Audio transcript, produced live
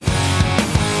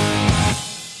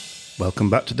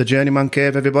Welcome back to the Journeyman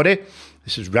Cave, everybody.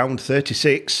 This is round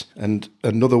 36 and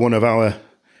another one of our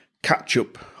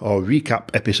catch-up or recap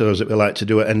episodes that we like to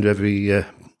do at the end of every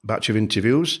batch of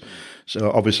interviews. So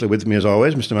obviously with me as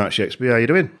always, Mr. Mark Shakespeare, how are you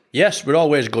doing? Yes, we're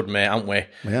always good, mate, aren't we?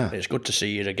 Yeah. It's good to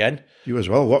see you again. You as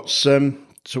well. What's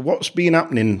been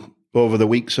happening over the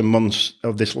weeks and months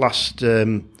of this last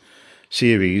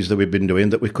series that we've been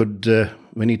doing that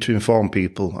we need to inform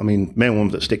people? I mean, main one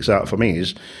that sticks out for me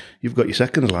is you've got your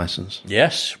seconds licence.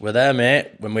 Yes, we're there,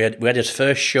 mate. When we had his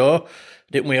first show,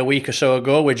 didn't we, a week or so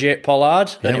ago with Jake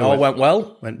Pollard? And it all went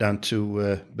well. Went down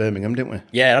to Birmingham, didn't we?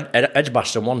 Yeah,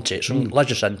 Edgbaston want it, some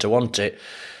leisure centre want it.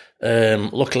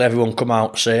 Luckily, everyone come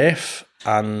out safe,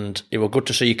 and it was good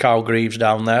to see Carl Greaves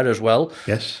down there as well.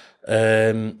 Yes.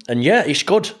 And yeah, it's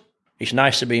good. It's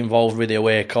nice to be involved with the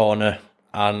away corner,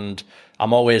 and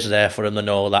I'm always there for them to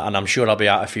know that, and I'm sure I'll be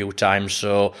out a few times.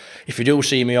 So if you do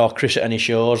see me or Chris at any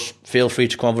shows, feel free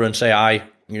to come over and say hi.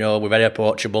 You know, we're very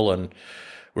approachable and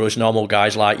we're as normal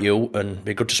guys like you, and it'd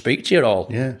be good to speak to you all.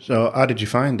 Yeah, so how did you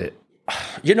find it?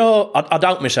 You know, I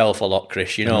doubt myself a lot,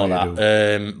 Chris, you know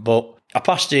that. But I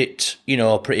passed it, you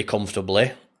know, pretty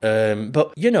comfortably.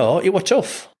 But, you know, it was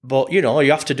tough. But, you know,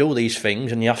 you have to do these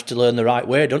things and you have to learn the right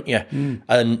way, don't you?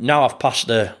 And now I've passed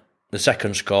the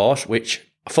seconds course, which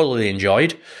I thoroughly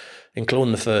enjoyed,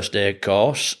 including the first aid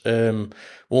course.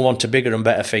 We'll on to bigger and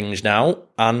better things now.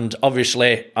 And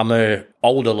obviously, I'm an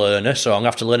older learner, so I'm going to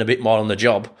have to learn a bit more on the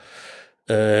job.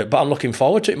 But I'm looking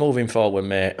forward to it moving forward,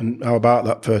 mate. And how about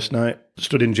that first night?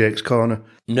 Stood in Jake's corner.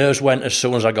 Nerves went as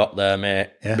soon as I got there,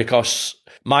 mate. Yeah. Because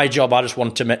my job, I just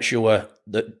wanted to make sure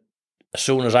that as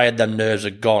soon as I had them nerves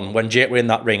had gone, when Jake were in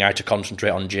that ring, I had to concentrate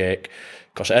on Jake.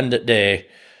 Because at the end of the day,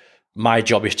 my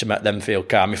job is to make them feel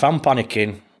calm. If I'm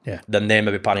panicking, then they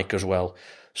may be panic as well.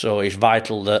 So it's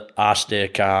vital that I stay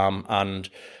calm. And,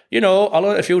 you know, I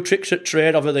learned a few tricks at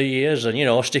trade over the years, and, you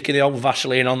know, sticking the old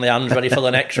Vaseline on the hands ready for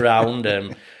the next round.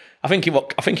 I think he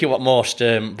was most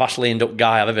Vaselined up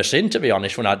guy I've ever seen, to be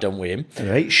honest, when I'd done with him.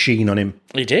 Right sheen on him.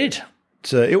 He did.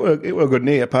 So it were a good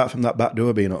night, apart from that back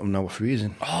door being open, now we're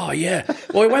freezing. Oh, yeah.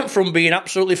 Well, it went from being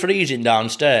absolutely freezing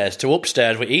downstairs to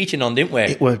upstairs with heating on, didn't we?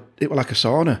 It were like a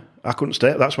sauna. I couldn't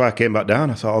stay. That's why I came back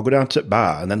down. I thought I'll go down to the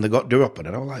bar, and then they got door open,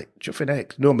 and I was like, chuffing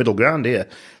eggs. No middle ground here.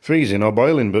 Freezing or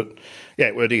boiling, but yeah,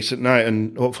 it were a decent night,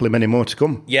 and hopefully many more to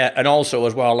come. Yeah, and also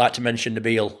as well, I'd like to mention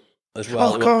Nabil as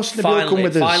well. Oh, of course, Nabil come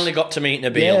with us. Finally got to meet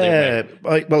Nabil, didn't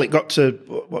we? Well, it got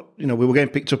to, we were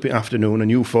getting picked up in the afternoon, and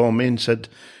you phoned me and said,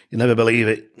 you never believe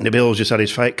it, Nabil's just had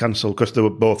his fight cancelled, because they were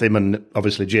both him and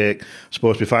obviously Jake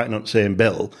supposed to be fighting on the same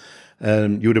bill.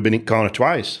 You would have been in corner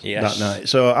twice that night.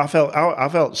 So I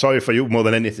felt sorry for you more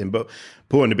than anything, but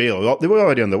poor Nabil, they were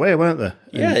already on the way, weren't they?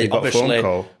 Yeah, he got obviously, a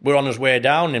phone call. We're on his way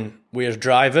down, and we're his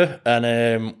driver,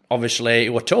 and obviously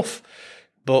it was tough.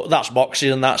 But that's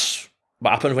boxing, and that's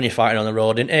what happens when you're fighting on the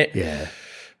road, isn't it?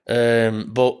 Yeah.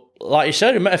 But like you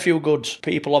said, we met a few good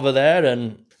people over there,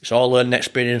 and it's all learning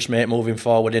experience, mate, moving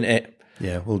forward, isn't it?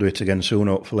 Yeah, we'll do it again soon,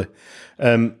 hopefully.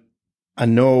 I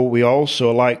know we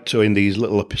also like to, in these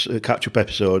little catch-up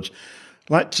episodes,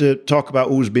 like to talk about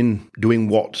who's been doing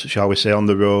what, shall we say, on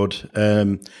the road.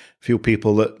 A few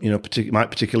people that, you know, might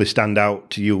particularly stand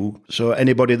out to you. So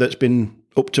anybody that's been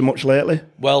up to much lately?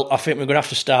 Well, I think we're going to have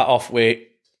to start off with,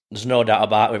 there's no doubt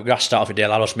about it, we've got to start off with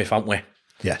Dale Arrowsmith, haven't we?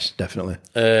 Yes, definitely.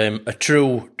 A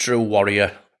true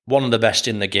warrior, one of the best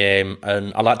in the game,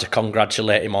 and I'd like to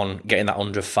congratulate him on getting that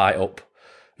 100th fight up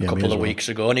a couple of weeks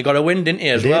ago, and he got a win, didn't he,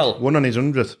 as well? Won on his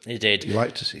 100th. He did. You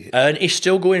like to see it. And he's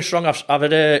still going strong. I've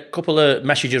had a couple of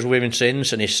messages with him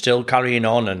since, and he's still carrying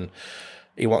on, and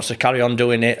he wants to carry on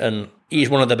doing it, and he's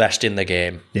one of the best in the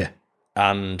game. Yeah.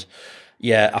 And,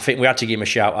 yeah, I think we had to give him a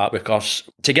shout-out, because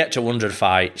to get to 100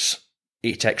 fights,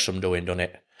 it takes some doing, doesn't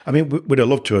it? I mean, we'd have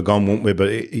loved to have gone, wouldn't we? But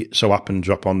it so happened to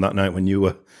drop on that night when you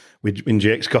were in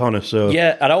Jake's corner. So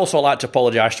yeah, I'd also like to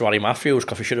apologise to Harry Matthews,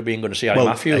 because we should have been going to see Harry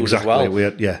Matthews as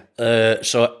well.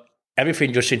 So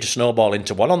everything just seemed to snowball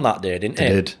into one on that day, didn't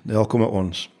it? It did. They all come at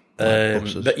once.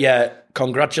 But yeah,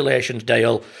 congratulations,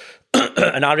 Dale.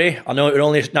 And Harry, I know it was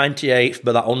only his 98th,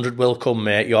 but that 100 will come,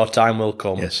 mate. Your time will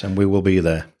come. Yes, and we will be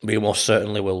there. We most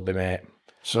certainly will be, mate.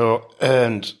 So,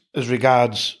 and as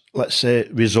regards, let's say,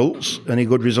 results, any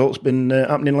good results been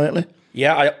happening lately?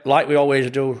 Yeah, like we always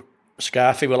do,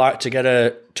 Scarfy, we like to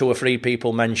get 2 or 3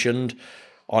 people mentioned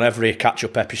on every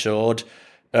catch-up episode.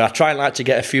 I try and like to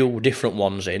get a few different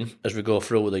ones in as we go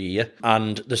through the year.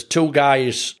 And there's 2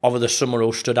 guys over the summer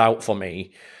who stood out for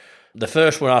me. The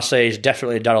first one I say is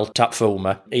definitely Daryl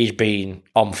Tapfuma. He's been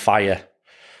on fire.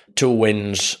 2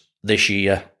 wins this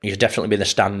year. He's definitely been the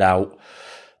standout.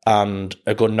 And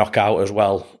a good knockout as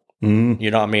well.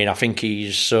 You know what I mean? I think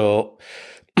he's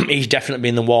definitely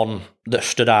been the one that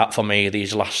stood out for me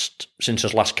since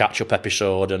his last catch-up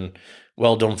episode, and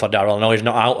well done for Daryl. I know he's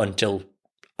not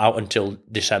out until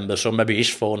December, so maybe his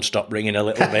phone stopped ringing a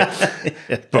little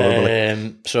bit.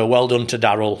 Probably. So well done to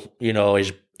Daryl. You know,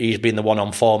 he's been the one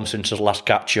on form since his last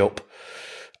catch-up.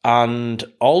 And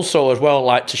also, as well,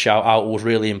 I'd like to shout out who's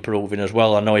really improving as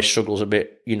well. I know he struggles a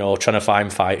bit, you know, trying to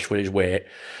find fights with his weight.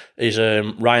 Is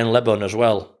Ryan Lebon as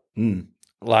well.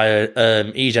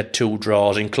 He's had 2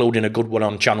 draws, including a good one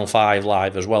on Channel 5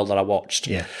 Live as well that I watched.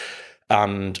 Yeah.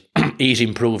 And he's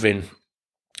improving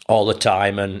all the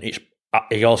time. And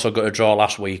he also got a draw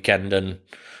last weekend. And,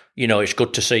 you know, it's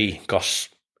good to see, because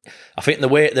I think the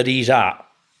weight that he's at,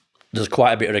 there's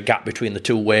quite a bit of a gap between the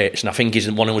 2 weights, and I think he's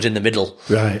the one who was in the middle.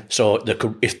 Right. So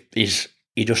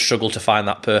he just struggled to find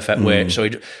that perfect weight. So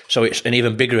it's an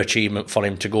even bigger achievement for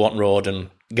him to go on road and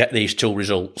get these 2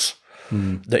 results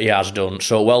that he has done.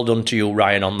 So well done to you,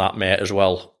 Ryan, on that, mate, as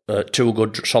well. 2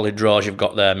 good, solid draws you've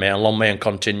got there, mate. And long may and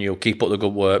continue. Keep up the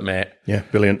good work, mate. Yeah,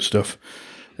 brilliant stuff.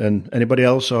 And anybody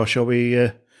else, or shall we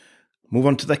move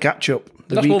on to the catch-up,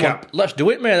 recap? Let's do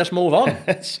it, mate. Let's move on.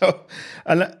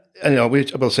 You know, we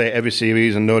will say every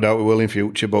series, and no doubt we will in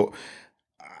future, but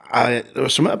there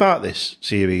was something about this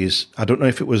series. I don't know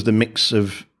if it was the mix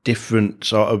of different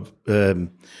sort of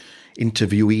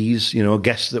interviewees, you know,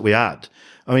 guests that we had.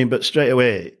 I mean, but straight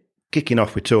away, kicking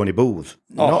off with Tony Booth.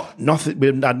 Nothing. We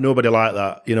had nobody like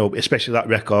that, you know, especially that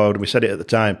record, and we said it at the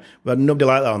time. We had nobody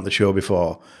like that on the show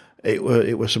before. It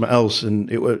was something else,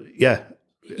 and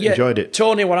enjoyed it.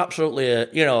 Tony was absolutely,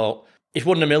 you know, he's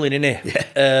won $1 million, isn't he?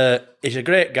 Yeah. He's a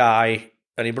great guy,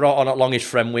 and he brought on along his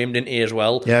friend Wim, didn't he, as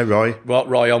well? Yeah, Roy. Brought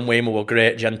Roy on. Wim, who were a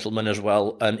great gentleman as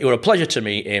well, and it was a pleasure to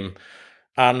meet him.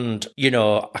 And, you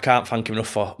know, I can't thank him enough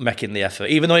for making the effort.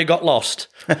 Even though he got lost.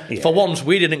 Yeah. For once,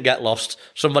 we didn't get lost.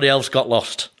 Somebody else got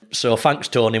lost. So thanks,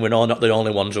 Tony. We're not the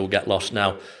only ones who'll get lost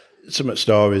now. Some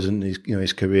stories and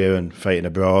his career and fighting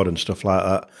abroad and stuff like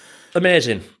that.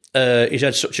 Amazing. He's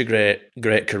had such a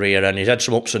great career, and he's had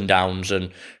some ups and downs,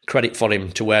 and credit for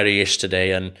him to where he is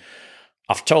today. And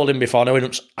I've told him before,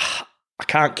 I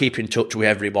can't keep in touch with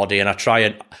everybody, and I try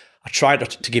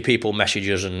to give people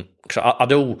messages, and cause I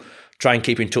do try and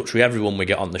keep in touch with everyone we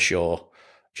get on the show.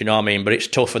 Do you know what I mean? But it's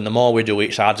tough, and the more we do it,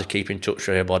 it's hard to keep in touch with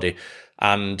everybody.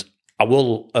 And I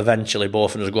will eventually,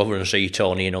 both of us, go over and see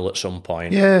Tony Hull at some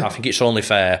point. Yeah. I think it's only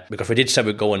fair, because we did say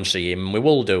we'd go and see him, and we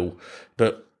will do.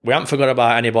 But we haven't forgot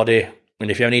about anybody,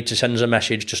 and if you need to send us a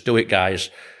message, just do it,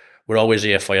 guys. We're always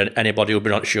here for you. Anybody who'll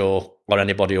be not sure, or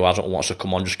anybody who hasn't wants to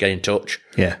come on, just get in touch.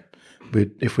 Yeah.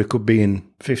 If we could be in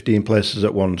 15 places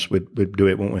at once, we'd do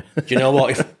it, wouldn't we? Do you know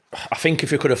what? I think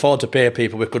if we could afford to pay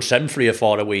people, we could send 3 or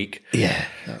 4 a week. Yeah,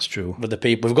 that's true. With the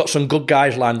people. We've got some good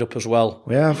guys lined up as well.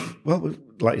 We have. Well,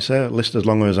 like you say, a list as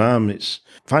long as arm. It's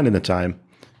finding the time.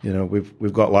 You know,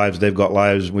 we've got lives, they've got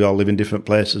lives, we all live in different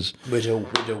places. We do,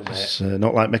 mate. It's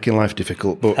not like making life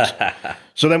difficult. But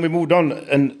so then we moved on,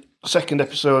 and second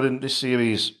episode in this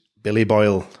series, Billy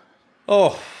Boyle.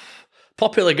 Oh,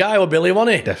 popular guy with Billy,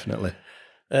 wasn't he? Definitely.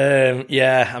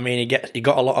 Yeah, I mean, he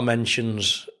got a lot of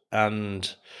mentions,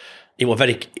 and he was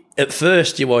very. At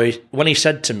first, when he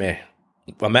said to me,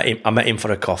 I met him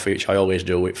for a coffee, which I always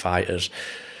do with fighters,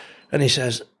 and he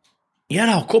says, "Yeah,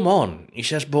 now come on." He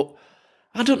says, "But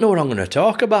I don't know what I'm going to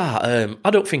talk about. I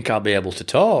don't think I'll be able to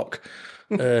talk.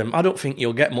 I don't think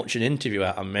you'll get much an interview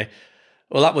out of me."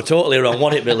 Well, that was totally wrong,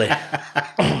 wasn't it, Billy?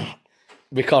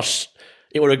 Because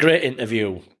it was a great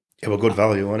interview. It was good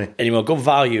value, wasn't it? And it was good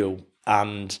value.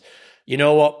 And you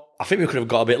know what? I think we could have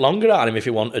got a bit longer out of him if he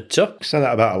wanted to. I say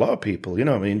that about a lot of people, you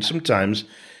know. I mean, sometimes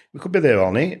we could be there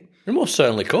all night. We most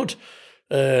certainly could.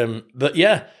 But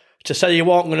yeah, to say you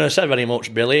weren't going to say very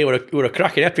much, Billy, it were a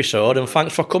cracking episode, and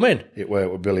thanks for coming. It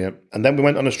was brilliant. And then we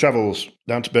went on his travels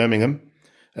down to Birmingham,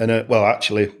 and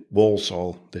actually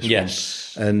Walsall this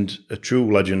one. And a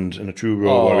true legend and a true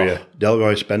road warrior,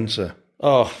 Delroy Spencer.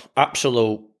 Oh,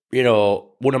 absolute,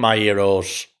 one of my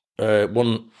heroes.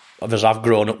 One of us I've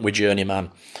grown up with,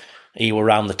 Journeyman. He were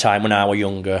around the time when I was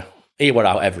younger. He were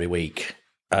out every week.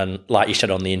 And like you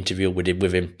said on the interview we did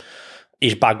with him,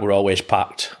 his bag were always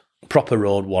packed. Proper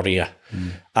road warrior.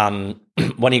 And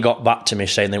when he got back to me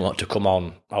saying they wanted to come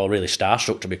on, I was really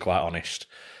starstruck, to be quite honest.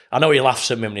 I know he laughs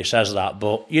at me when he says that,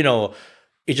 but,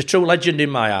 he's a true legend in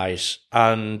my eyes.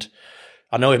 And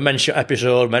I know we've mentioned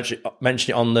episode, mentioned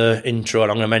it on the intro,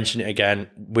 and I'm going to mention it again.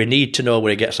 We need to know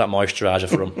where he gets that moisturiser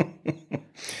from.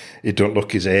 He don't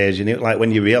look his age. Like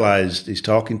when you realise he's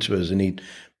talking to us, and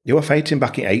you were fighting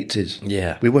back in 80s.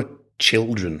 Yeah. We were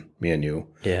children, me and you.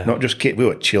 Yeah. Not just kids, we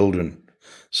were children.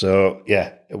 So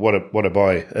yeah, what a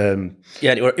boy.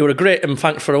 Yeah, it were a great, and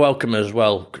thanks for the welcome as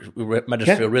well. We made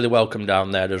us feel really welcome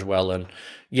down there as well. And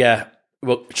yeah,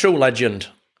 well, true legend,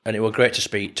 and it was great to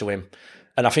speak to him.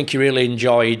 And I think he really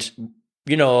enjoyed,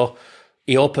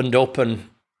 he opened up, and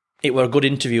it were a good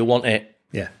interview, wasn't it?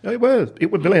 Yeah, it was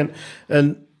brilliant.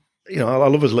 And I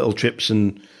love his little trips,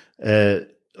 and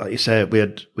like you say, we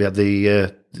had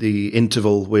the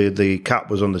interval where the cat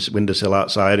was on the windowsill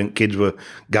outside and kids were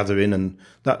gathering, and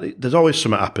that there's always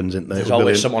something happens, isn't there? There's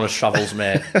always someone who travels,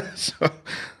 mate. So,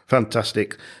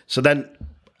 fantastic. So then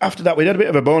after that, we had a bit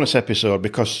of a bonus episode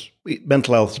because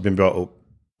mental health has been brought up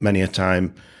many a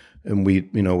time, and we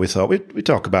thought we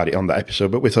talk about it on that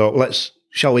episode, but we thought,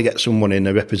 shall we get someone in,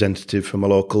 a representative from a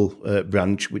local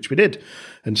branch, which we did.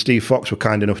 And Steve Fox were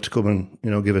kind enough to come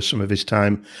and, give us some of his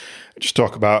time, just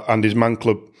talk about Andy's Man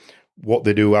Club, what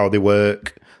they do, how they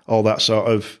work, all that sort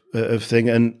of thing.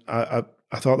 And I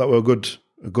thought that were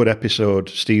a good episode.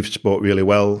 Steve spoke really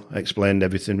well, explained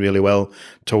everything really well,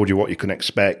 told you what you can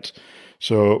expect.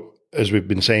 So as we've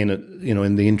been saying,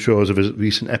 in the intros of his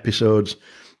recent episodes,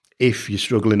 if you're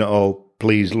struggling at all,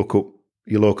 please look up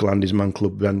your local Andy's Man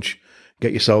Club branch.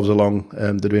 Get yourselves along.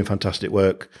 They're doing fantastic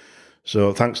work.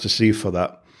 So thanks to Steve for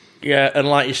that. Yeah, and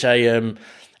like you say,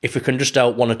 if we can just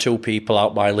help one or two people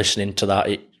out by listening to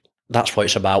that, that's what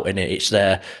it's about, innit? It's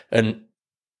there. And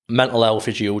mental health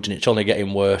is huge, and it's only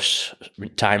getting worse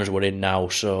times we're in now.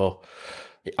 So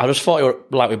I just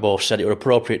thought, like we both said, it were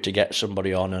appropriate to get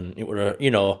somebody on, and it were,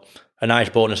 a nice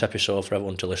bonus episode for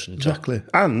everyone to listen to. Exactly.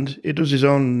 And he does his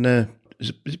own...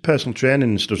 his personal training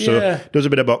and stuff, so does a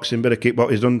bit of boxing, bit of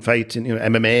kickboxing. He's done fighting,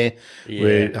 MMA. Yeah.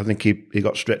 Where I think he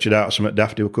got stretchered out or something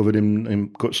daft. He was covered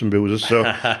in cuts and bruises. So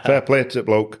fair play to the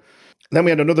bloke. Then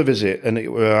we had another visit, and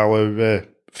it was our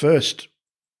first.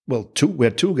 Well, we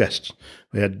had two guests.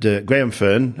 We had Graham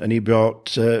Fern, and he brought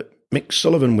Mick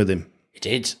Sullivan with him. He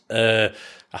did.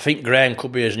 I think Graham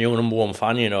could be his new number one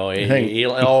fan. He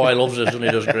loves us, and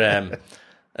he does Graham.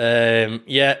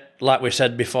 Like we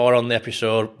said before on the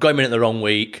episode, got him in at the wrong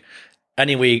week.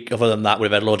 Any week other than that, we've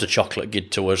had loads of chocolate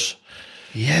given to us.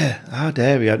 Yeah, how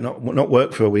dare we? Had not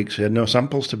worked for a week, so he had no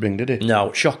samples to bring, did he?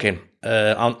 No, shocking.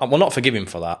 We'll not forgive him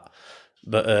for that.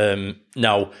 But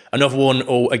no, another one.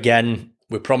 Oh, again,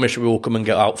 we promise we will come and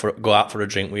go out for a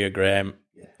drink with you, Graham.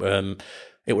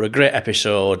 It was a great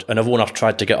episode. Another one I've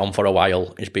tried to get on for a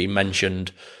while. It's been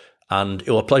mentioned. And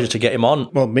it was a pleasure to get him on.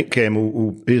 Well, Mick came,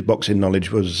 who his boxing knowledge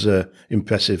was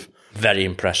impressive. Very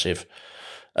impressive.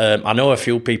 I know a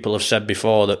few people have said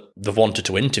before that they've wanted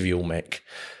to interview Mick.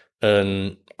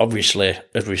 And obviously,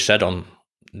 as we said on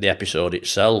the episode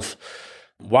itself,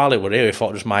 while he were here, we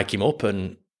thought just mic him up,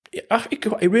 and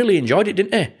he really enjoyed it,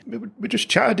 didn't he? We just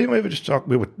chatted, didn't we? We just talked.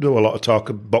 We would do a lot of talk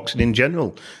of boxing in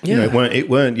general. Yeah. It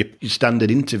weren't your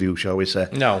standard interview, shall we say?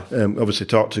 No. Obviously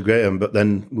talked to Graham, but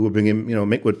then we would bring him.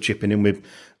 Mick would chip in with,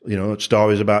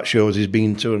 stories about shows he's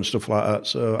been to and stuff like that.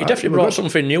 So he definitely brought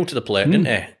something new to the plate, didn't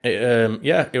he?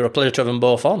 It was a pleasure to have them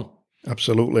both on.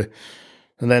 Absolutely.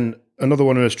 And then another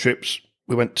one of his trips,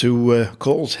 we went to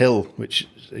Coles Hill, which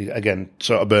again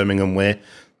sort of Birmingham way,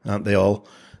 aren't they all?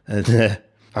 And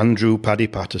Andrew Paddy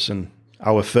Patterson,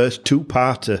 our first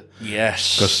two-parter.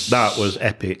 Yes. Because that was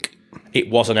epic. It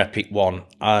was an epic one.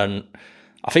 And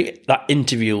I think that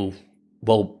interview,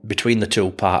 between the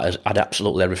two-parters, had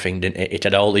absolutely everything, didn't it? It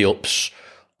had all the ups,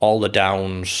 all the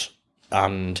downs.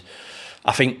 And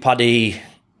I think Paddy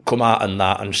come out on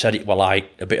that and said it was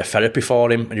like a bit of therapy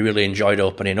for him, and he really enjoyed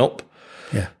opening up.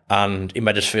 Yeah. And he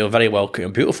made us feel very welcome. A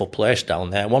beautiful place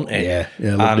down there, wasn't it?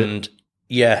 Yeah. And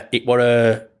it was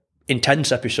a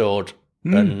intense episode,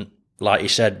 and like you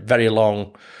said, very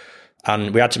long,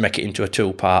 and we had to make it into a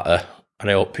two-parter, and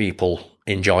I hope people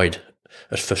enjoyed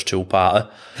as first two-parter.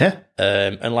 Yeah.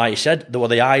 And like you said, there were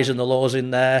the highs and the lows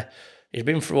in there. He's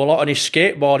been through a lot on his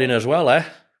skateboarding as well, eh?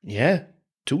 Yeah.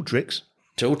 Two tricks.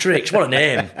 What a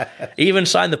name. He even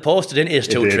signed the poster, didn't he, as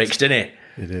Two Tricks, didn't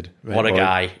he? He did. Right, what a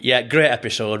guy. Yeah, great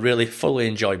episode. Really fully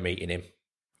enjoyed meeting him.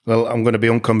 Well, I'm going to be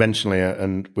unconventional here,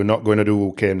 and we're not going to do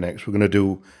who came next. We're going to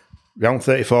do round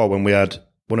 34 when we had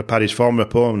one of Paddy's former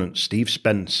opponents, Steve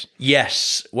Spence.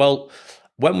 Yes. Well,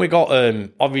 when we got,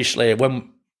 obviously, when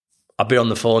I've been on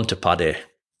the phone to Paddy,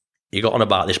 he got on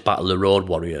about this Battle of the Road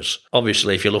Warriors.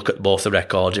 Obviously, if you look at both the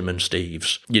records, him and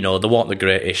Steve's, they weren't the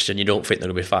greatest, and you don't think they're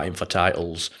going to be fighting for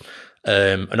titles.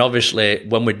 And obviously,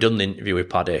 when we'd done the interview with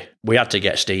Paddy, we had to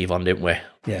get Steve on, didn't we?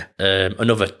 Yeah.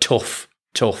 Another tough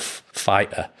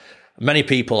fighter. Many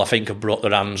people, I think, have brought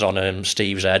their hands on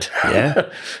Steve's head. Yeah.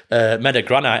 Made of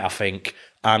granite, I think.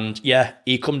 And yeah,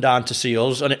 he come down to see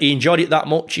us, and he enjoyed it that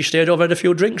much. He stayed over, had a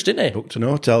few drinks, didn't he? Booked an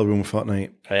hotel room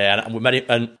fortnight. Yeah, and we met him,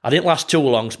 and I didn't last too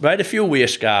long, but I had a few weird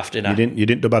scarf, didn't I? You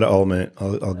didn't do bad at all, mate.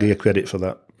 I'll give you credit for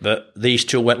that. But these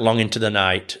two went long into the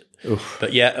night. Oof.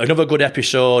 But yeah, another good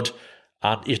episode,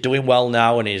 and he's doing well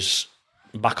now, and he's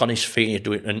back on his feet,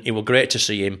 and it was great to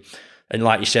see him. And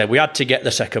like you said, we had to get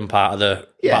the second part of the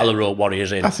Battle of the Road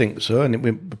Warriors in. I think so, and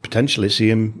we potentially see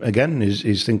him again.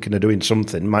 He's thinking of doing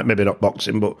something, maybe not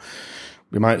boxing, but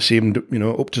we might see him,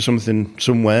 up to something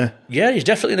somewhere. Yeah, he's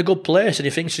definitely in a good place, and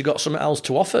he thinks he's got something else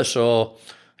to offer. So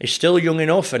he's still young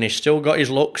enough, and he's still got his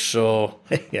looks. So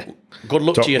yeah, good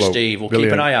luck to you, Steve. We'll keep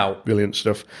an eye out. Brilliant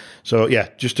stuff. So yeah,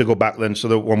 just to go back then. So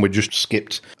the one we just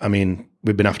skipped. I mean,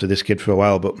 we've been after this kid for a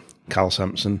while, but Carl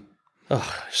Sampson.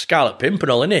 Oh, Scarlet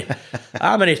Pimpernel, isn't he?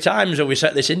 How many times have we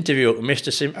set this interview up with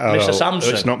Mr.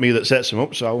 Sampson? It's not me that sets him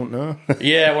up, so I won't know.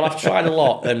 Yeah, well, I've tried a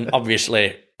lot. And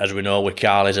obviously, as we know, with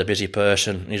Carl, he's a busy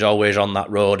person. He's always on that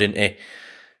road, isn't he?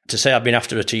 To say I've been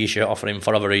after a T-shirt off of him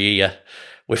for over a year,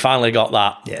 we finally got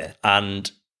that. Yeah. And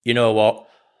you know what?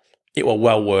 It was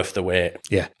well worth the wait.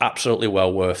 Yeah. Absolutely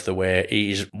well worth the wait.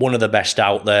 He's one of the best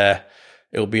out there.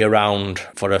 He'll be around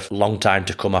for a long time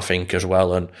to come, I think, as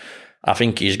well. And I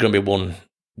think he's going to be one,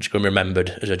 he's going to be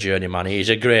remembered as a journeyman. He's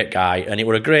a great guy, and it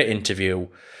was a great interview.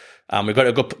 And we've got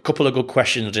a couple of good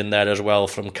questions in there as well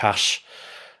from Cass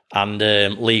and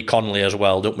Lee Conley as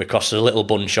well, don't we? Because there's a little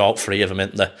bunch out, three of them,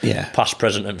 isn't there? Yeah. Past,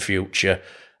 present and future.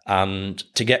 And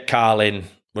to get Carl in,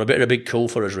 was a bit of a big coup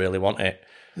for us, really, wasn't it?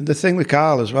 And the thing with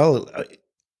Carl as well,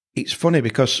 it's funny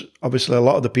because obviously a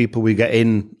lot of the people we get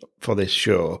in for this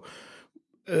show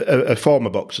are former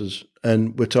boxers,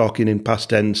 and we're talking in past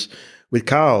tense. With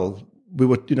Carl, we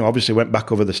were, obviously went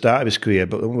back over the start of his career,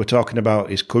 but when we're talking about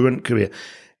his current career,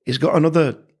 he's got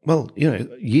another,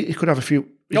 he could have a few,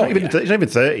 he's not even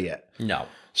 30 yet. No.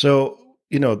 So,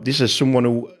 this is someone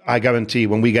who I guarantee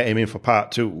when we get him in for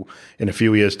part 2 in a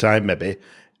few years' time, maybe,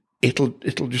 it'll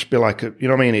just be like,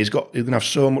 he's going to have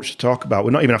so much to talk about.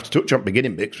 We're not even have to touch on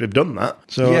beginning bits. We've done that.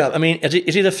 So yeah, I mean, is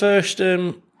he the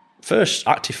first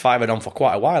active fighter on for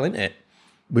quite a while, isn't it?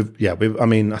 I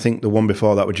think the one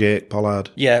before that was Jake Pollard.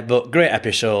 Yeah, but great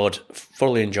episode.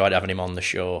 Thoroughly enjoyed having him on the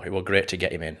show. It was great to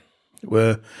get him in.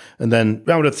 And then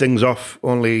rounded things off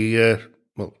only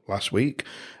last week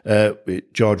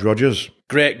with George Rogers.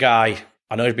 Great guy.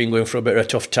 I know he's been going through a bit of a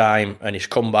tough time, and he's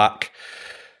come back.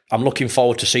 I'm looking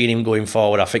forward to seeing him going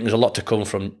forward. I think there's a lot to come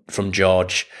from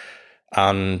George,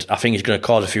 and I think he's going to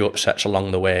cause a few upsets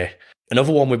along the way.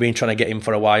 Another one we've been trying to get him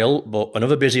for a while, but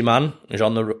another busy man. He's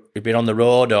been on the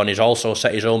road, and he's also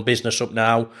set his own business up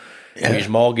now, with his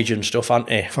mortgage and stuff, hasn't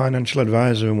he? Financial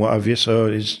advisor and what have you. So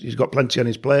he's got plenty on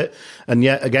his plate. And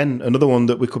yet again, another one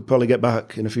that we could probably get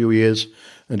back in a few years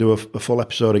and do a full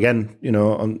episode again.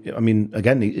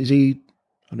 Is he?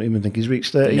 I don't even think he's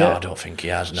reached 30 yet. No, I don't think he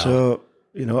has. No. So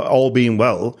all being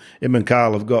well, him and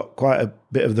Carl have got quite a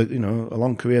bit of a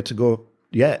long career to go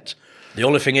yet. The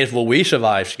only thing is, will we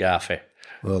survive, Scarfy?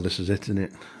 Well, this is it, isn't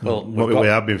it? Well, what we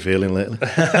have been feeling lately.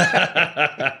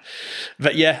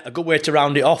 But yeah, a good way to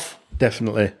round it off.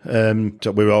 Definitely.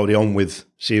 So we're already on with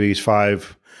Series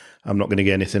 5. I'm not going to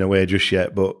get anything away just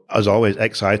yet, but as always,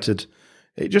 excited.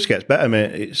 It just gets better,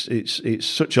 mate. It's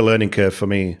such a learning curve for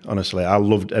me, honestly. I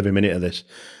loved every minute of this,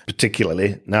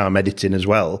 particularly now I'm editing as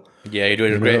well. Yeah, you're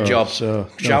doing a great job. So,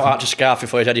 shout out to Scarfy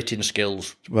for his editing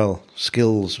skills. Well,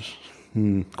 skills...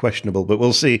 questionable, but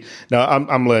we'll see. No,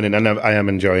 I'm learning, and I am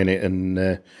enjoying it.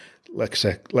 And like I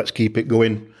say, let's keep it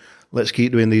going. Let's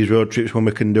keep doing these road trips when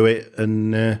we can do it,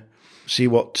 and see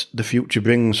what the future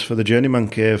brings for the Journeyman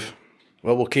Cave.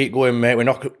 Well, we'll keep going, mate. We're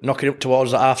knocking up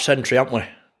towards the half century, aren't we?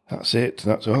 That's it.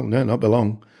 That's all. No, not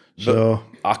belong. So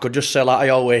I could just say, like I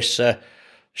always say,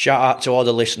 shout out to all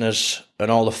the listeners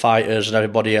and all the fighters and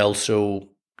everybody else who,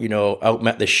 help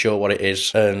make this show what it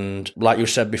is. And like you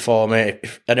said before, mate,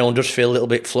 if anyone does feel a little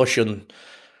bit flush and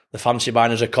they fancy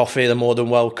buying us a coffee, they're more than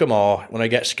welcome. Or when I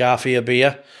get Scarfy a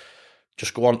beer,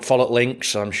 just go on, follow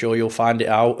links. I'm sure you'll find it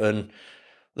out. And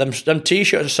them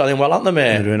T-shirts are selling well, aren't they,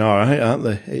 mate? They're doing all right, aren't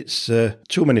they? It's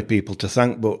too many people to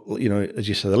thank, but, as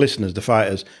you said, the listeners, the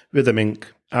fighters, Rhythm Inc.,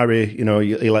 Harry,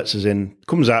 he lets us in,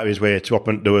 comes out of his way to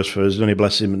open doors for us, only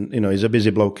bless him, and, he's a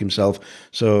busy bloke himself,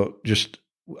 so just...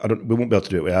 we won't be able to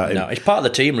do it without him. No, it's part of the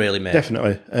team, really, mate.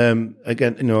 Definitely.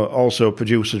 Again, also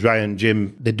producers Ryan,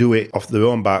 Jim, they do it off their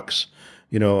own backs,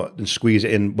 and squeeze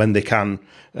it in when they can.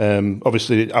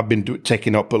 Obviously, I've been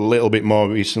taking up a little bit more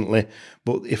recently,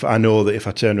 but if I know that if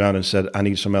I turn around and said I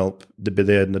need some help, they'd be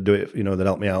there and they'd do it. They'd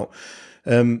help me out.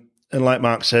 And like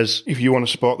Mark says, if you want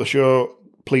to support the show,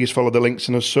 please follow the links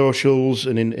in our socials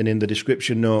and in the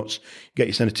description notes. Get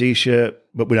you sent a T-shirt,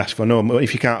 but we'd ask for no more.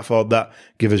 If you can't afford that,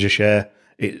 give us a share.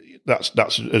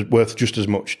 That's worth just as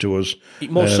much to us.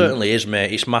 It most certainly is,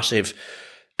 mate. It's massive.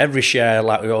 Every share,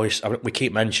 like we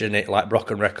keep mentioning it, like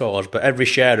Brocken Records, but every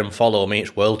share and follow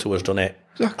means world to us, doesn't it?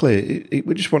 Exactly.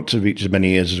 We just want to reach as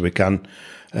many ears as we can.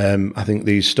 I think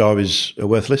these stories are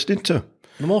worth listening to.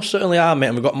 They most certainly are, mate,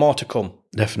 and we've got more to come.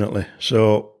 Definitely.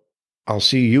 So I'll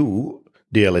see you,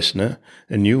 dear listener,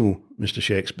 and you, Mr.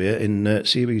 Shakespeare, in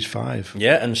Series 5.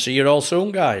 Yeah, and see you all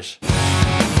soon, guys.